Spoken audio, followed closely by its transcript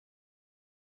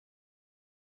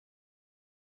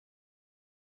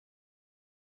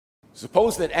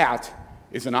Suppose that at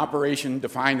is an operation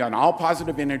defined on all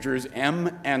positive integers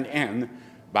m and n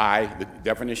by, the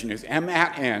definition is m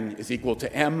at n is equal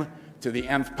to m to the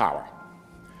nth power.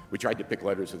 We tried to pick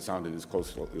letters that sounded as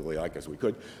closely like as we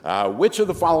could. Which of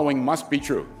the following must be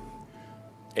true?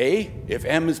 A, if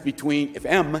m is between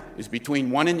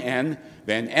 1 and n,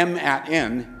 then m at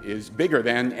n is bigger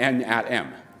than n at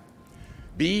m.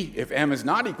 B, if m is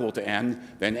not equal to n,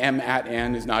 then m at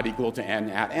n is not equal to n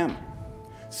at m.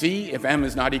 C, if m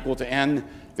is not equal to n,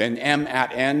 then m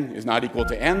at n is not equal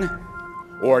to n,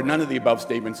 or none of the above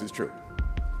statements is true.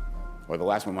 Or the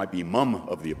last one might be mum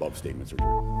of the above statements are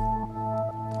true.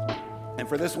 And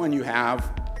for this one, you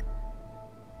have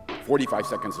 45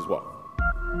 seconds as well.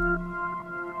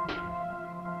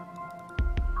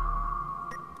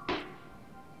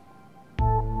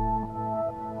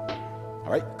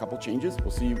 All right, a couple changes.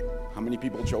 We'll see how many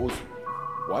people chose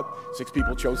what. 6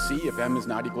 people chose C. If m is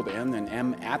not equal to n, then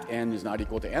m at n is not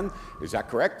equal to n. Is that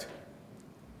correct?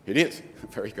 It is.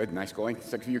 Very good. Nice going.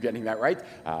 6 of you getting that right.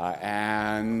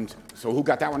 And so who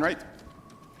got that one right?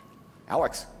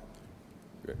 Alex.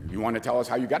 You want to tell us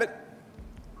how you got it?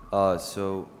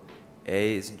 So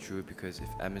A isn't true because if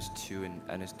m is 2 and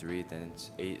n is 3, then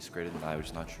it's 8 is greater than 9, which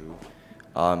is not true.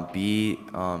 B,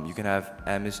 you can have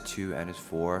m is 2, n is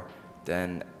 4,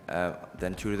 then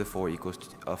 2 to the 4 equals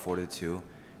 4 to the 2.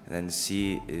 And then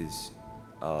C is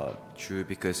true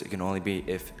because it can only be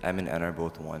if m and n are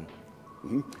both 1.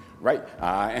 Mm-hmm. Right.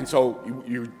 And so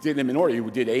you did them in order. You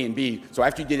did A and B. So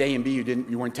after you did A and B,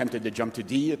 you weren't tempted to jump to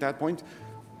D at that point?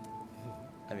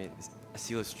 I mean,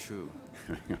 C was true.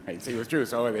 Right, C was true,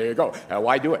 so there you go.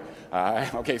 Why do it?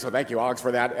 Okay, so thank you, Alex,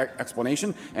 for that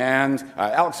explanation. And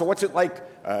Alex, so what's it like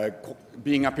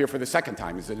being up here for the second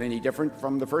time? Is it any different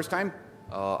from the first time?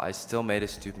 I still made a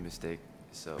stupid mistake,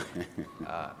 so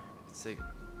it's like,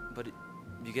 but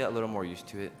you get a little more used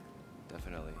to it,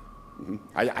 definitely. Mm-hmm.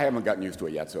 I haven't gotten used to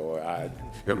it yet, so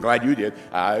I'm glad you did.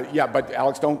 Yeah, but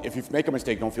Alex, if you make a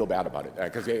mistake, don't feel bad about it,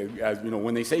 because you know,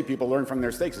 when they say people learn from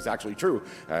their mistakes, it's actually true,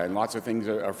 and lots of things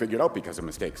are figured out because of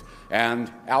mistakes.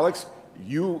 And Alex,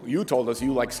 you told us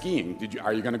you like skiing.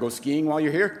 Are you going to go skiing while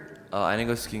you're here? I'm going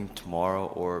to go skiing tomorrow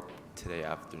or today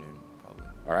afternoon, probably.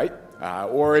 All right.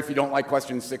 Or if you don't like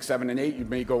questions 6, 7, and 8, you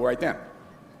may go right then.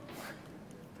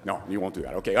 No, you won't do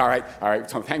that. Okay. All right. All right.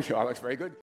 So thank you, Alex. Very good.